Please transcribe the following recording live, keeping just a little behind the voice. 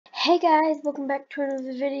Hey guys, welcome back to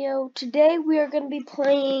another video. Today we are going to be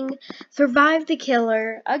playing Survive the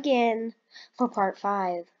Killer again for part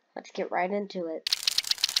 5. Let's get right into it.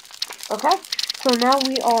 Okay, so now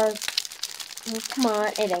we are, oh, come on,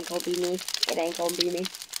 it ain't gonna be me. It ain't gonna be me.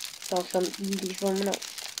 So be someone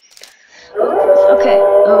else. Okay,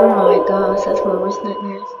 oh my gosh, that's my worst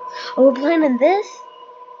nightmares. Oh, we're playing in this?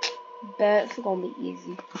 Bet it's gonna be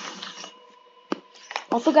easy.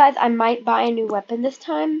 Also guys, I might buy a new weapon this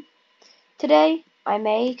time. Today, I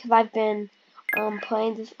may, because I've been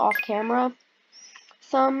playing this off camera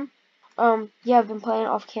some. Yeah, I've been playing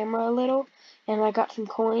off camera a little, and I got some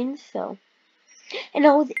coins, so. And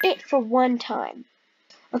that was it for one time.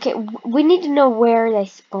 Okay, we need to know where they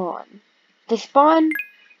spawn. They spawn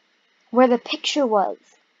where the picture was.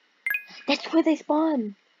 That's where they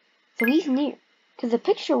spawn. So he's near, because the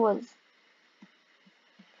picture was.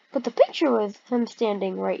 But the picture was him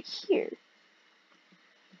standing right here.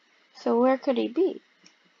 So where could he be?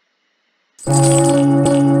 Wait,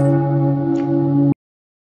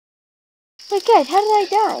 guys, how did I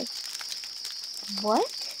die? What?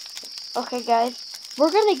 Okay, guys, we're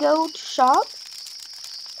gonna go to shop,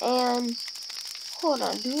 and hold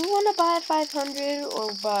on, do we want to buy 500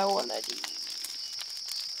 or buy one of these?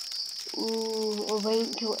 Ooh, or wait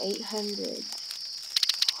until 800.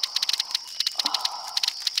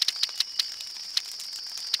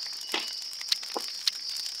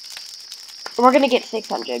 We're gonna get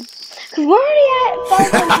 600, because we're already at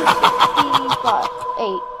 565, 8,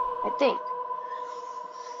 I think.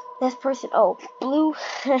 This person, oh, blue,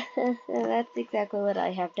 that's exactly what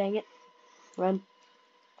I have, dang it. Run.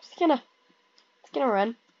 Just gonna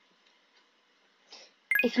run.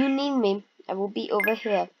 If you need me, I will be over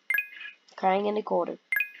here, crying in the corner,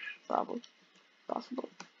 probably, possible.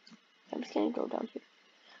 I'm just gonna go down here.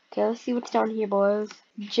 Okay, let's see what's down here, boys.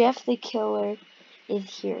 Jeff the killer is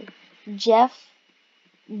here. Jeff,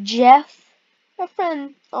 my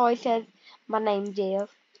friend always says my name's Jeff,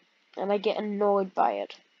 and I get annoyed by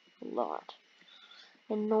it a lot.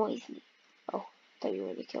 It annoys me. Oh, I thought you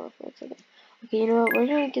were the killer for a second. Okay, you know what? We're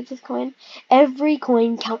gonna get this coin. Every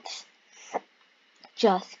coin counts.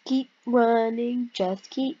 Just keep running, just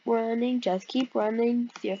keep running, just keep running.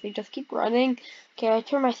 Seriously, just keep running. Okay, I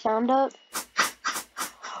turn my sound up.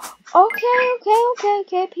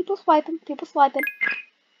 Okay. People swiping.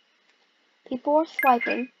 People are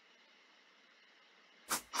swiping.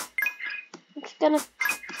 It's gonna.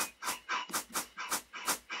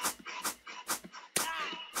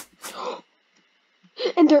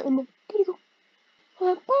 In there. Gotta go.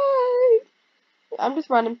 Bye. I'm just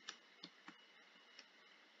running.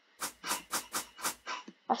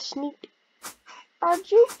 I sneaked. I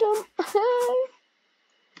juked him.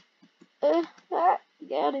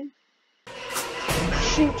 Got him.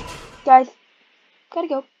 Shoot. Guys. Gotta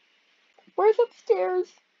go. Where's upstairs?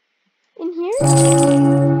 In here?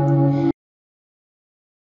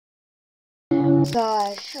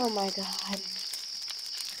 Gosh. Oh my god.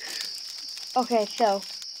 Okay, so.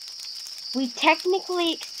 We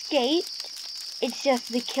technically escaped. It's just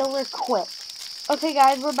the killer quit. Okay,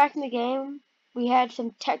 guys, we're back in the game. We had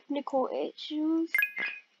some technical issues.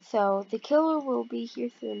 So, the killer will be here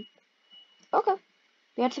soon. Okay.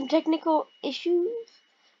 We had some technical issues.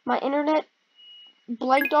 My internet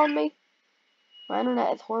blanked on me. My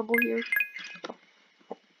internet is horrible here.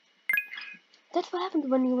 That's what happens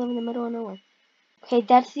when you live in the middle of nowhere. Okay,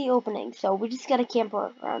 that's the opening. So, we just gotta camp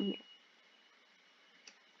around here.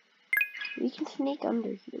 We can sneak under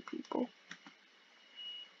here, people.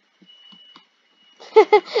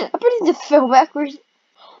 I'm pretty to fell backwards.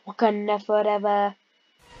 Wakanda forever.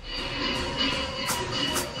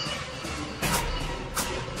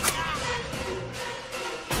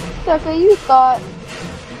 Sucker, you thought.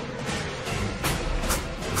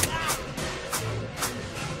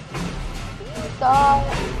 Run.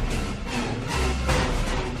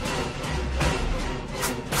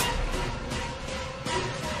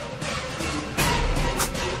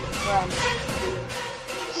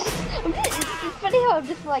 It's funny how I'm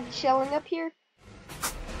just like chilling up here.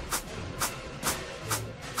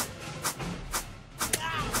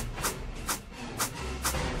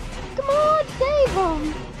 Come on, save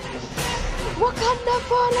him! Wakanda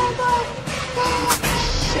forever!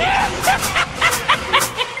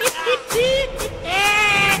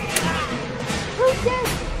 Who's dead?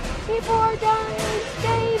 People are dying!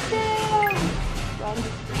 Save them! Run.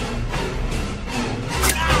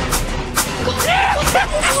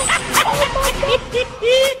 Oh my god!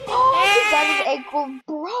 Oh, he got his ankles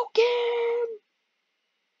broken!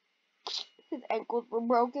 His ankles were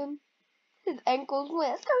broken. His ankles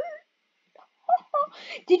went.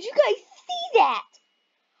 Did you guys see that?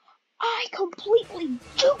 completely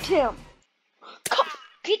juked him. Come,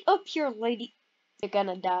 get up here, lady. You're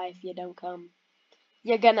gonna die if you don't come.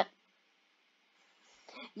 You're gonna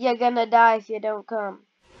die if you don't come.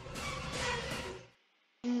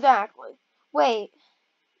 Exactly. Wait,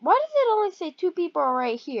 why does it only say 2 people are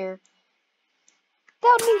right here?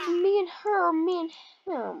 That would mean me and her, or me and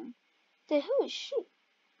him. Then who is she?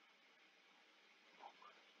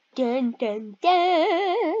 Dun dun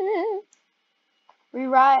dun.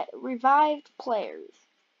 Revived players.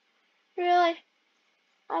 Really?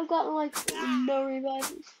 I've gotten like no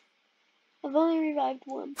revives. I've only revived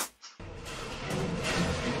one.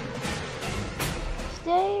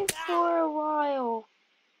 Stay for a while.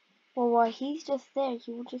 Well, while he's just there,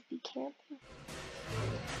 he will just be camping.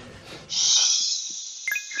 Shh.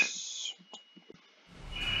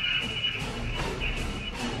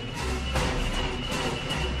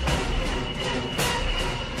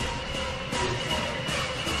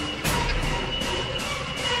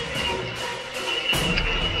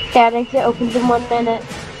 That exit opens in 1 minute.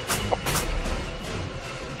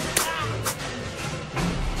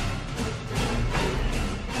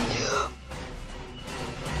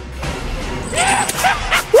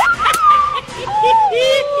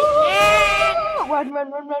 Run,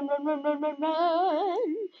 run, run, run, run, run, run, run, run.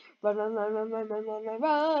 Run, run, run, run, run, run, run, run,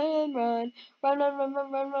 run, run. Run, run, run,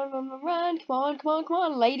 run, run, run, run, run, run. Come on, come on, come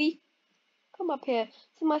on, lady. Come up here.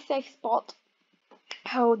 This is my safe spot.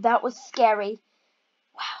 Oh, that was scary.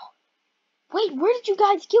 Wow. Wait, where did you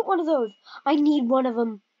guys get one of those? I need one of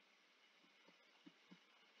them.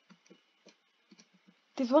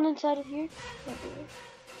 There's one inside of here.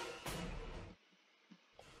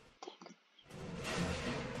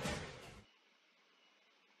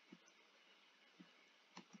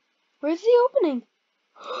 Where's the opening?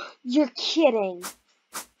 You're kidding.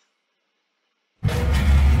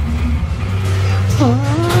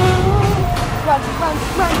 Run, run,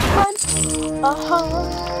 run, run.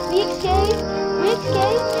 We escaped. We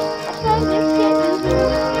escaped. I said we escaped.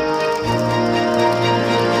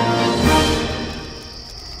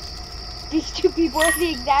 These 2 people are the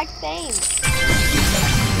exact same.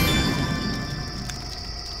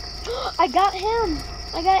 I got him.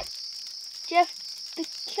 I got Jeff the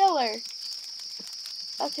killer.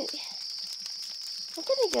 Okay. I'm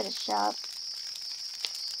gonna go to shop.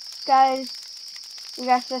 Guys, we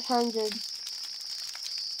got 600.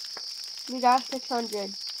 We got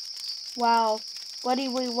 600. Wow. What do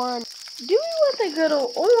we want? Do we want the good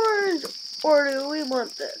old orange, or do we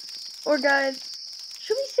want this? Or guys,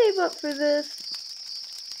 should we save up for this?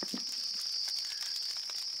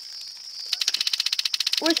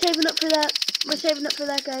 We're saving up for that. We're saving up for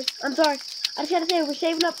that, guys. I'm sorry. I just gotta say, we're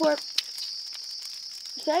saving up for it.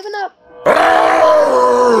 We're saving up.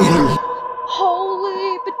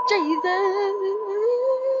 Holy Jesus.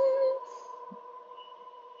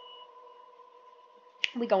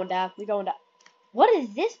 We gonna die. We gonna die. What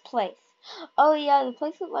is this place? Oh yeah, the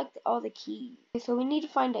place with like all the keys. Okay, so we need to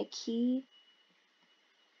find a key.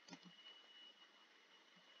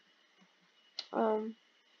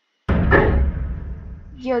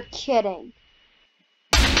 You're kidding.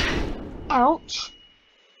 Ouch.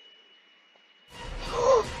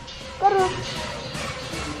 Got him.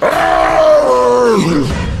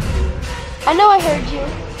 I know I heard you.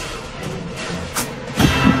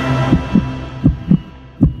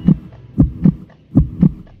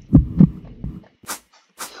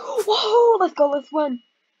 Whoa, let's go, let's run.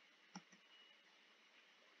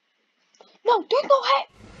 No, there's no hay.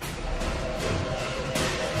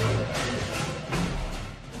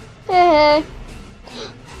 Hey.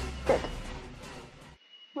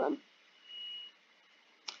 Run.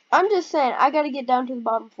 I'm just saying, I gotta get down to the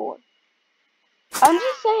bottom floor. I'm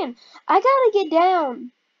just saying, I gotta get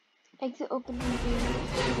down. Exit open.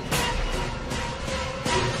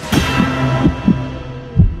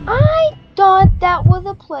 I thought that was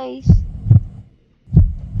a place.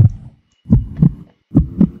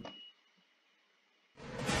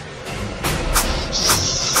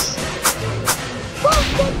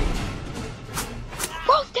 Roasted!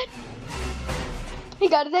 Roasted! He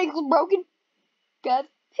got his ankles broken. Got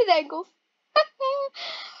his ankles.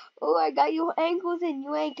 Oh, I got your ankles and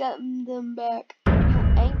you ain't getting them back. You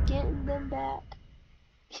ain't getting them back.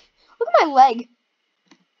 Look at my leg.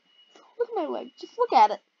 Look at my leg. Just look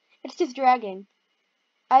at it. It's just dragging.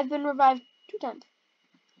 I've been revived 2 times.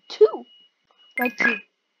 2. Right 2.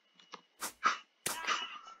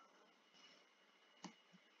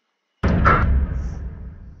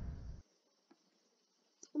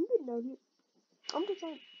 I'm getting down here. I'm just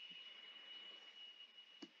saying.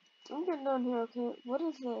 I'm getting down here, okay? What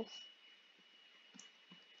is this?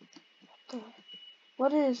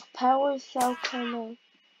 What is power cell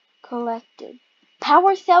collected?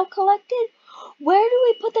 Power cell collected? Where do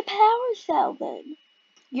we put the power cell then?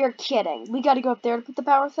 You're kidding. We gotta go up there to put the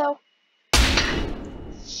power cell?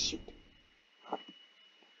 Shoot.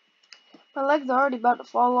 My leg's are already about to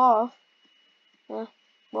fall off. Yeah,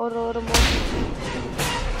 load a little more.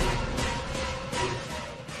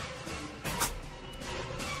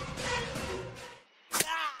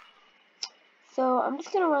 So I'm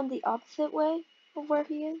just gonna run the opposite way of where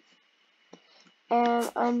he is.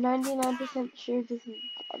 And I'm 99% sure this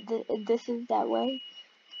is that way.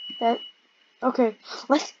 Okay,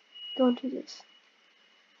 let's go into this.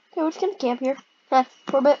 Okay, we're just gonna camp here for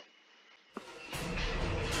a bit.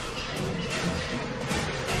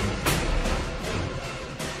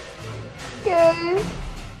 Okay.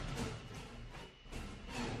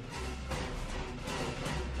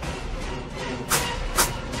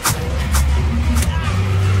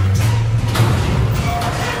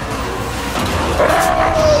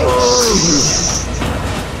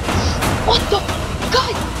 What the?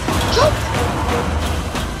 Guys, jump!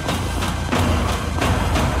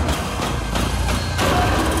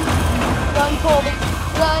 Run, Colby.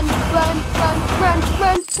 Run.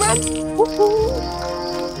 Woohoo!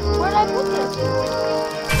 Where'd I put this?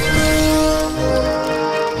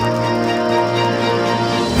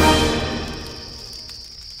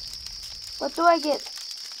 What do I get?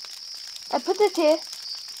 I put this here.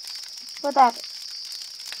 What happened?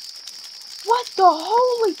 What the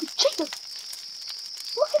holy Jesus!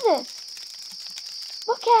 Look at this!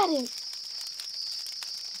 Look at it!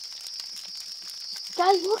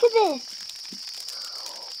 Guys, look at this!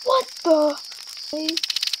 What the?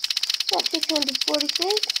 That's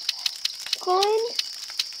 646 coins.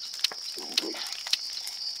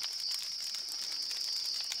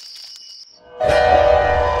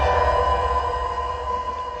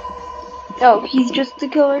 Oh, he's just the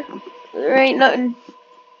killer. There ain't nothing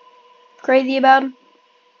crazy about him.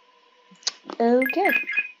 Okay.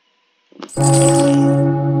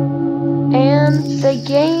 And the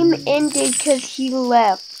game ended because he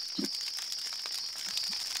left.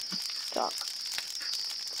 Talk.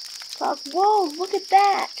 Whoa, look at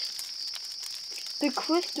that. The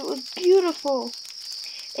crystal is beautiful.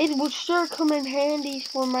 It will sure come in handy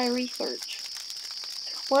for my research.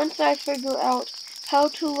 Once I figure out how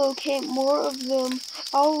to locate more of them,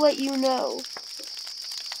 I'll let you know.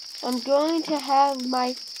 I'm going to have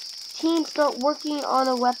my team start working on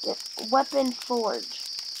a weapon forge.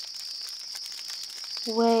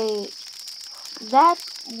 Wait, that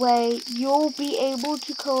way you'll be able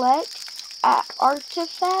to collect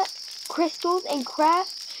artifacts, crystals, and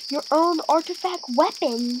craft your own artifact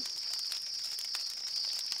weapons.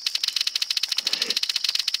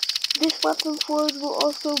 This weapon forge will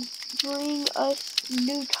also bring us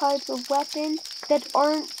new types of weapons that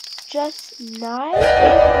aren't just knives.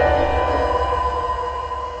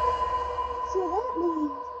 So that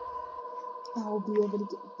means I'll be able to get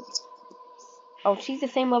better weapons. Oh, she's the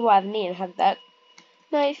same level as me and has that.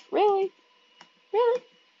 Nice. Really? Really?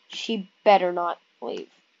 She better not leave.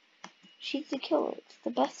 She's the killer. It's the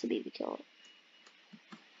best to be the killer.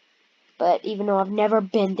 But even though I've never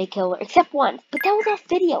been the killer, except once. But that was off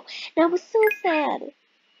video. And I was so sad.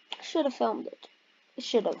 I should have filmed it. I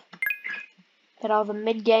should have. But I was in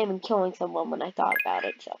mid-game and killing someone when I thought about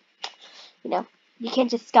it. So, you know, you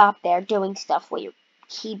can't just stop there doing stuff with your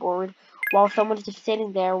keyboard while someone's just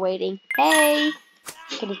sitting there waiting. Hey!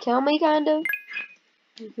 Can you kill me, kind of?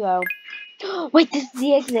 So, wait, this is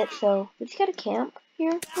the exit, so we just gotta camp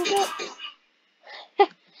here for a bit.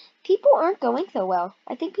 People aren't going so well.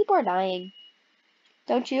 I think people are dying.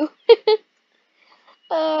 Don't you?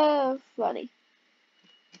 Funny.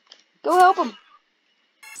 Go help them.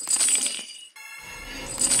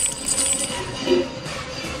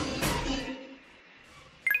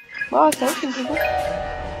 Wow, I killed some people.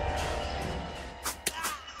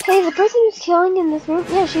 Hey, the person who's killing in this room?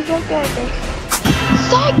 Yeah, she's right there, I think.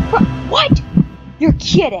 What? You're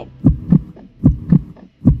kidding.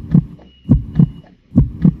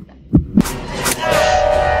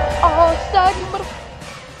 Oh, side.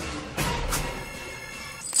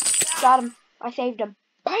 Got him. I saved him.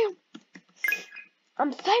 Bam!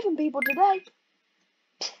 I'm saving people today.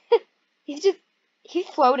 He's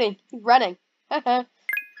floating. He's running.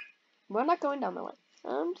 We're not going down the line.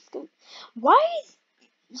 I'm just gonna. Why is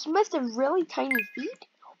he must have really tiny feet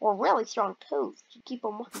or really strong toes to keep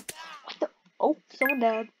him walking. What the? Oh, someone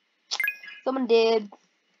died. Someone did.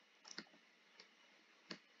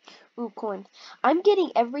 Ooh, coins. I'm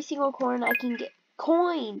getting every single coin I can get.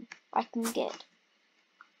 Coin I can get.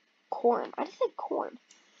 Corn. I just said corn.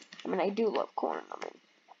 I mean, I do love corn. I mean,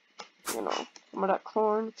 You know, some of that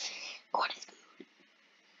corn. Corn is good.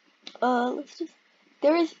 Let's just.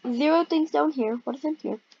 There is 0 things down here. What is in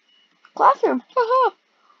here? Classroom. Haha.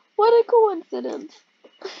 What a coincidence.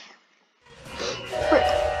 Frick.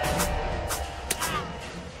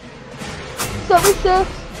 Sorry, sir.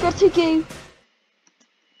 Got to go.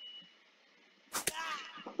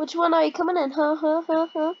 Which one are you coming in? Huh?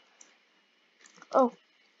 Oh.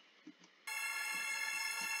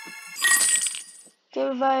 Get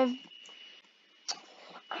revived.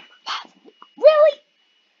 Really?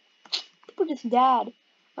 People just died.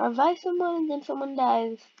 I revive someone and then someone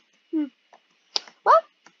dies. Well,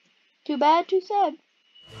 too bad, too sad.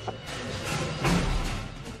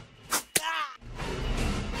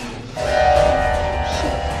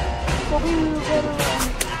 Shit. But we move right around.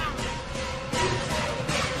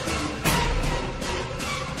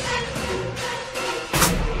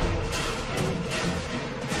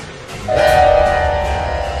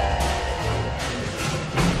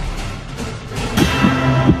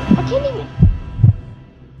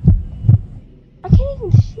 I can't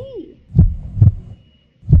even see.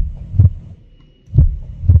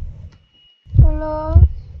 Hello?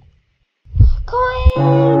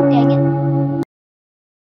 Coin! Dang it.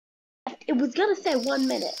 It was gonna say 1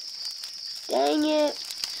 minute. Dang it.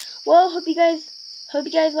 Well, hope you guys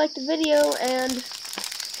liked the video, and hit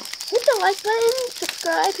the like button,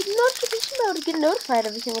 subscribe, hit the notification bell to get notified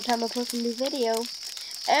every single time I post a new video.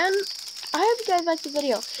 And I hope you guys liked the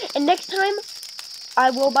video. And next time I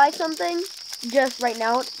will buy something. Just right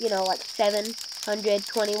now, you know, like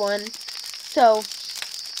 721. So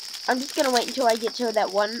I'm just gonna wait until I get to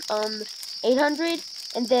that 800,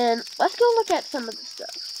 and then let's go look at some of the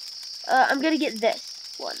stuff. I'm gonna get this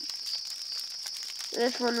one.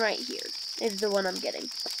 This one right here is the one I'm getting,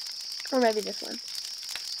 or maybe this one.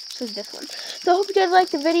 So this one. So I hope you guys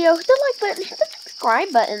liked the video. Hit the like button, hit the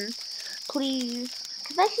subscribe button, please.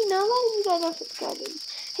 Cause I see not a lot of you guys are subscribing.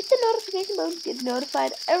 Hit the notification bell to get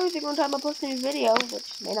notified every single time I post a new video,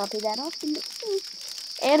 which may not be that often, but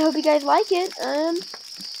and hope you guys like it.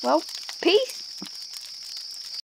 Well, peace.